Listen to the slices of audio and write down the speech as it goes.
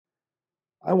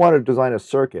I want to design a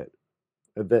circuit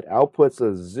that outputs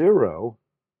a 0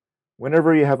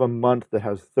 whenever you have a month that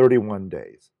has 31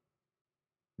 days.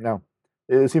 Now,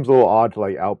 it seems a little odd to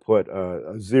like output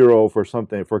a 0 for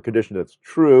something, for a condition that's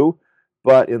true,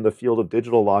 but in the field of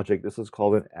digital logic, this is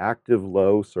called an active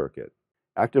low circuit.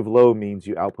 Active low means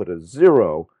you output a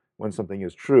 0 when something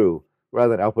is true,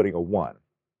 rather than outputting a 1.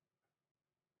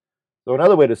 So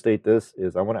another way to state this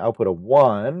is I want to output a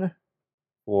 1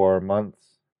 for months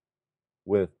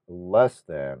with less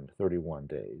than 31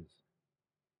 days.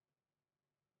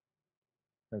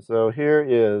 And so here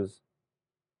is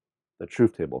the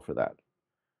truth table for that.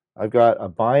 I've got a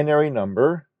binary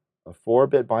number, a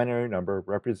 4-bit binary number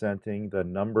representing the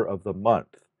number of the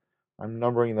month. I'm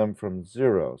numbering them from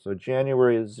 0. So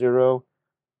January is 0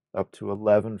 up to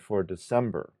 11 for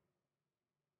December.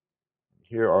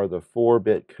 Here are the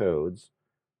 4-bit codes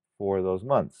for those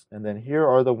months. And then here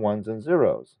are the ones and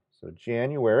zeros. So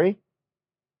January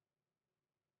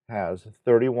has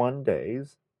 31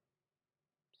 days,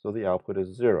 so the output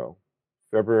is 0.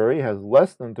 February has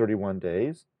less than 31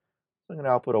 days, so I'm going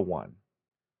to output a 1.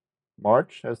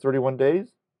 March has 31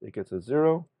 days, it gets a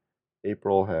 0.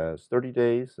 April has 30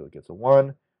 days, so it gets a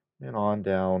 1, and on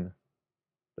down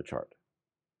the chart.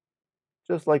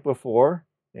 Just like before,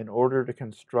 in order to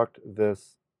construct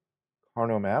this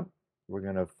Karnaugh map, we're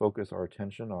going to focus our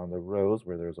attention on the rows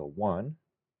where there's a 1.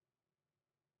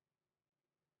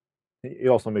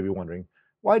 You also may be wondering,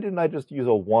 why didn't I just use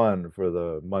a 1 for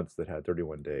the months that had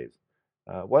 31 days?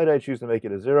 Why did I choose to make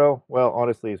it a 0? Well,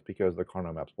 honestly, it's because the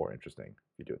Karnaugh map's more interesting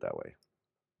if you do it that way.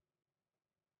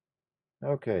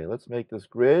 Okay, let's make this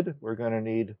grid. We're going to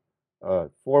need a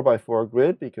 4x4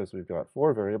 grid because we've got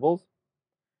 4 variables.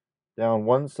 Down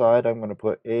one side, I'm going to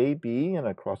put A, B, and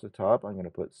across the top, I'm going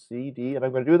to put C, D, and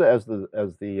I'm going to do that as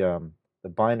the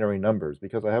binary numbers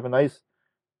because I have a nice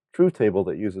truth table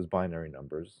that uses binary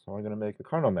numbers. So I'm going to make a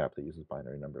Karnaugh map that uses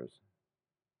binary numbers.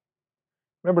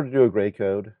 Remember to do a gray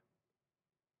code.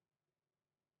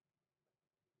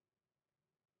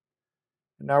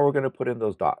 And now we're going to put in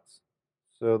those dots.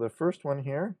 So the first one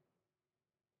here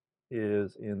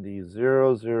is in the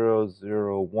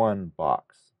 0001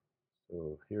 box.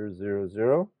 So here's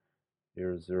 00,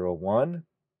 here's 01,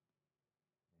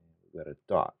 we've got a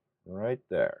dot right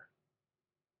there.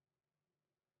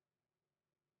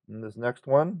 And this next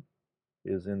one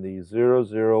is in the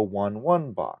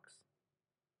 0011 box.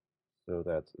 So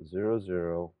that's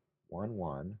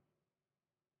 0011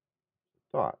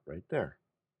 dot right there.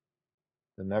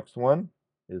 The next one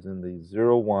is in the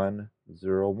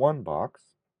 0101 box.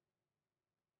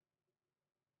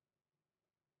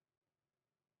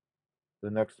 The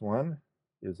next one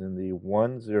is in the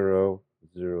 1000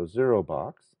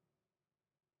 box.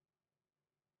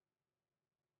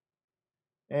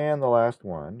 And the last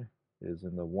one is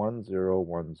in the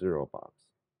 1010 box.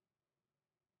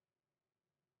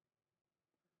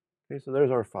 Okay, so there's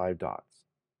our 5 dots.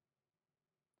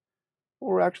 But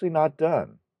we're actually not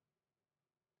done.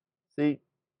 See,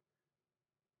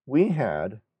 we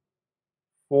had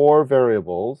 4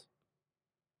 variables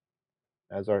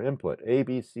as our input, A,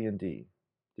 B, C, and D,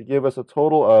 to give us a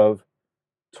total of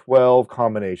 12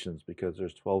 combinations because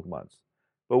there's 12 months.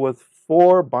 But with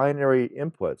 4 binary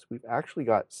inputs, we've actually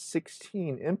got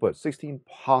 16 inputs, 16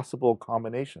 possible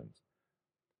combinations.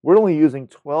 We're only using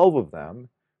 12 of them.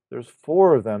 There's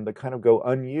 4 of them that kind of go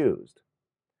unused.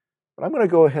 But I'm going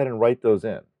to go ahead and write those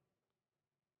in.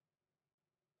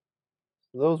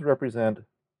 So those represent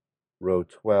row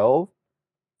 12,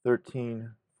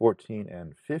 13, 14,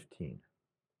 and 15.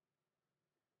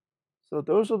 So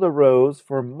those are the rows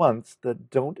for months that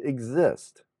don't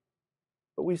exist.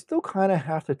 But we still kind of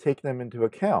have to take them into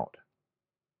account.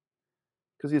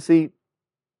 Because you see,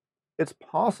 it's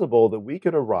possible that we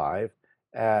could arrive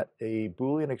at a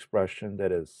Boolean expression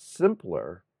that is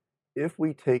simpler if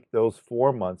we take those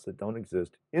 4 months that don't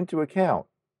exist into account.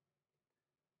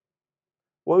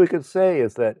 What we could say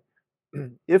is that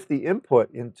if the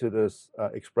input into this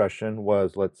expression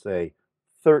was, let's say,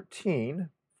 13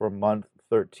 for month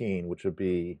 13, which would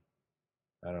be,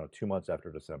 I don't know, 2 months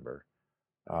after December,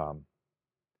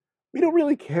 we don't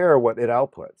really care what it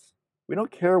outputs. We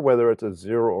don't care whether it's a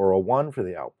 0 or a 1 for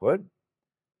the output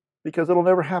because it'll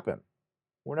never happen.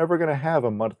 We're never going to have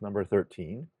a month number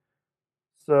 13.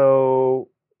 So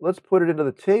let's put it into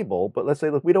the table, but let's say,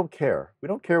 look, we don't care. We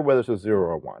don't care whether it's a 0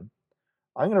 or a 1.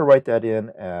 I'm going to write that in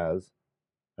as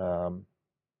an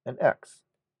X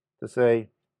to say,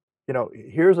 you know,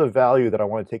 here's a value that I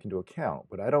want to take into account,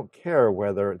 but I don't care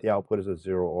whether the output is a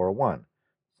 0 or a 1.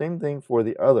 Same thing for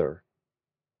the other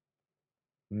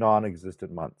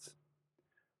non-existent months.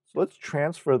 So let's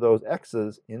transfer those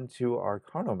x's into our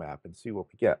Karnaugh map and see what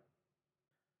we get.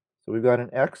 So we've got an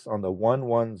x on the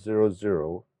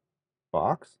 1100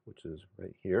 box, which is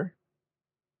right here.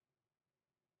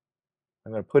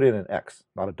 I'm going to put in an x,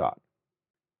 not a dot.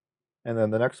 And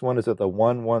then the next one is at the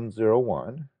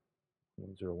 1101,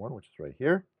 which is right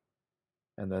here.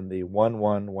 And then the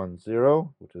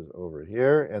 1110, which is over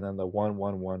here. And then the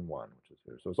 1111, which is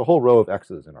here. So it's a whole row of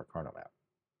x's in our Karnaugh map.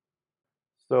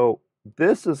 So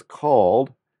this is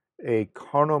called a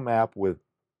Karnaugh map with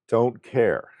don't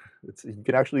care. You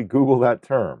can actually Google that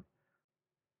term.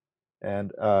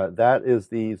 And that is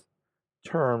these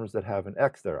terms that have an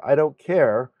x there. I don't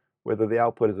care whether the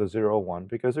output is a 0 or 1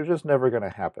 because they're just never going to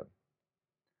happen.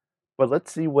 But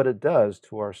let's see what it does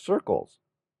to our circles.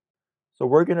 So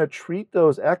we're going to treat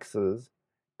those x's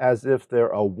as if they're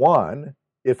a 1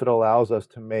 if it allows us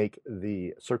to make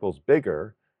the circles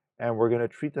bigger, and we're going to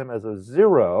treat them as a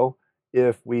 0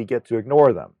 if we get to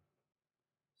ignore them.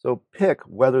 So pick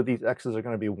whether these x's are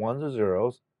going to be 1s or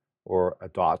 0s, or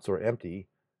dots or empty,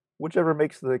 whichever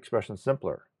makes the expression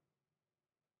simpler.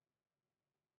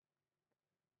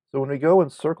 So when we go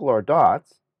and circle our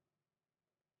dots,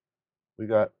 we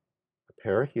got a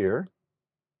pair here,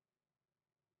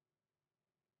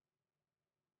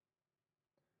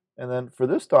 and then for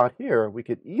this dot here, we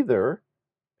could either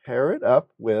pair it up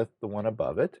with the one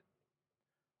above it,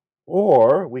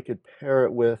 or we could pair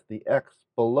it with the x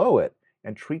below it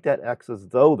and treat that x as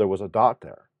though there was a dot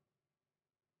there.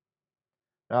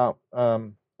 Now,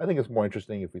 I think it's more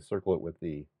interesting if we circle it with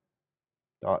the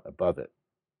dot above it.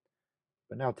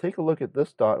 But now take a look at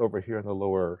this dot over here in the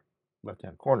lower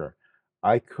left-hand corner.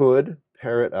 I could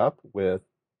pair it up with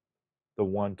the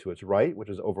one to its right, which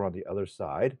is over on the other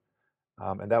side,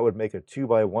 and that would make a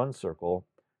 2x1 circle,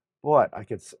 but I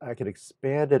could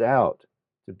expand it out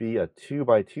to be a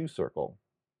 2x2 circle.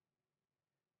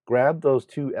 Grab those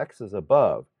two x's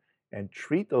above and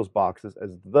treat those boxes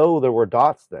as though there were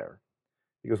dots there.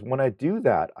 Because when I do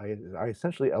that, I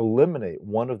essentially eliminate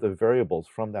one of the variables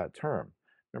from that term.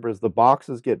 Remember, as the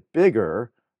boxes get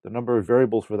bigger, the number of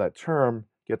variables for that term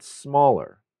gets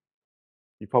smaller.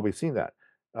 You've probably seen that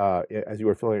as you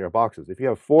were filling your boxes. If you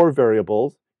have 4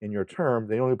 variables in your term,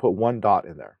 then you only put 1 dot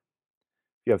in there.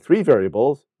 If you have 3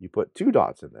 variables, you put 2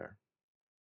 dots in there.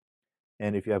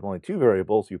 And if you have only 2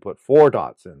 variables, you put 4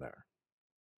 dots in there.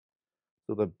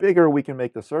 So the bigger we can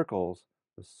make the circles,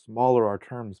 the smaller our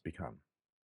terms become.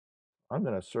 I'm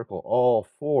going to circle all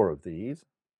 4 of these,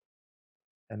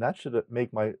 and that should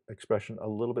make my expression a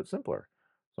little bit simpler.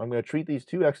 So I'm going to treat these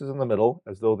 2 x's in the middle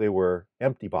as though they were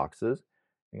empty boxes.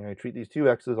 I'm going to treat these 2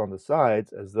 x's on the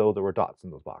sides as though there were dots in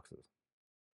those boxes.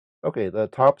 Okay, the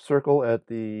top circle at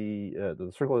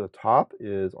the circle at the top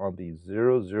is on the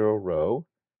 0, 0 row,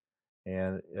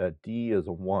 and D is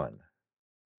a 1.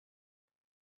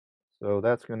 So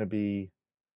that's going to be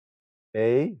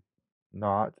A,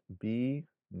 not B,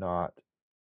 not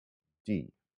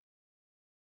D.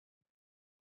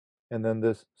 And then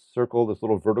this circle, this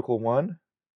little vertical one,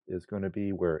 is going to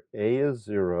be where A is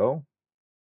 0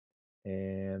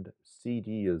 and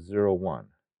CD is 0, 1.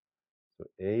 So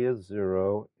A is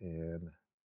 0 and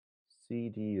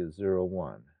CD is 0,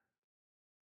 1.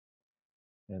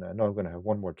 And I know I'm going to have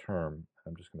one more term.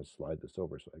 I'm just going to slide this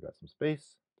over so I got some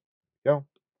space. There we go.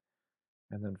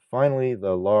 And then finally,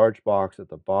 the large box at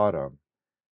the bottom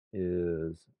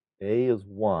is A is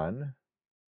 1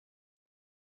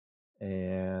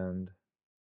 and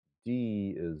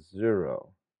D is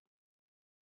 0.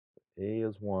 A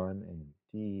is 1 and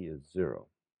D is 0.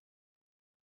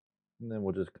 And then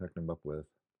we'll just connect them up with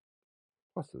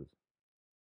pluses.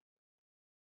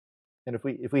 And if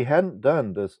we hadn't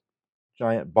done this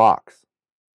giant box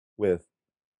with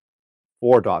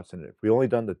 4 dots in it, if we only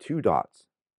done the 2 dots,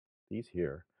 these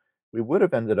here, we would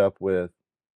have ended up with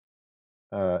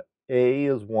A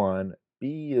is 1,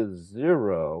 B is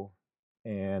 0,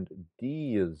 and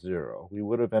D is 0. We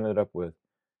would have ended up with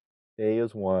A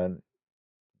is 1,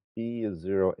 B is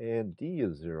 0, and D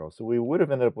is 0. So we would have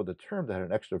ended up with a term that had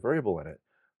an extra variable in it.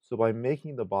 So by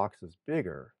making the boxes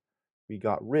bigger, we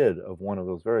got rid of one of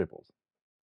those variables.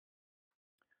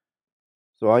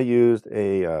 So I used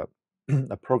a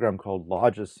program called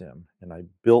Logisim, and I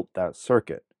built that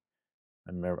circuit.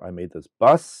 I remember I made this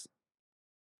bus,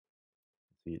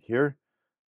 see it here,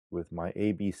 with my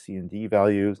A, B, C, and D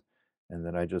values, and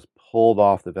then I just pulled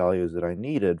off the values that I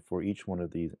needed for each one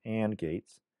of these AND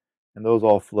gates, and those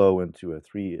all flow into a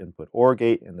 3-input OR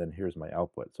gate, and then here's my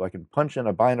output. So I can punch in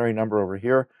a binary number over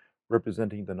here,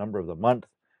 representing the number of the month,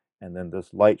 and then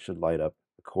this light should light up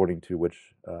according to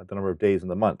the number of days in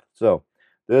the month. So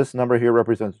this number here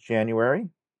represents January,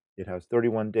 It has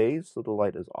 31 days, so the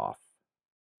light is off.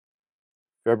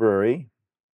 February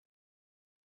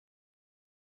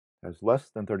has less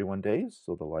than 31 days,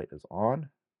 so the light is on.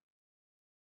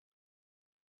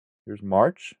 Here's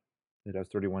March. It has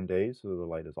 31 days, so the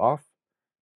light is off.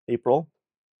 April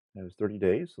has 30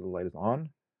 days, so the light is on.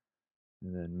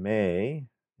 And then May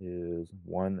is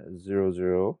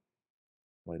 100,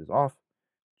 light is off.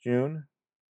 June,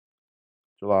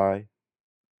 July,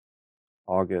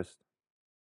 August.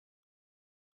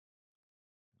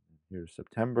 Here's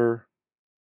September,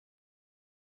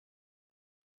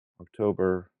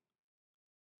 October,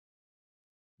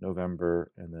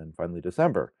 November, and then finally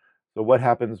December. So what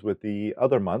happens with the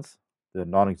other months, the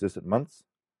non-existent months?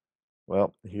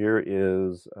 Well, here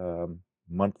is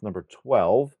month number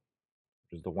 12,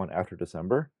 which is the one after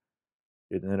December.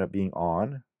 It ended up being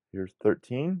on. Here's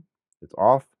 13, it's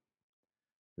off.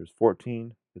 Here's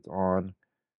 14, it's on.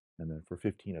 And then for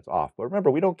 15, it's off. But remember,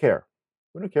 we don't care.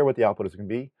 We don't care what the output is going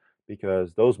to be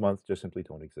because those months just simply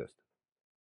don't exist.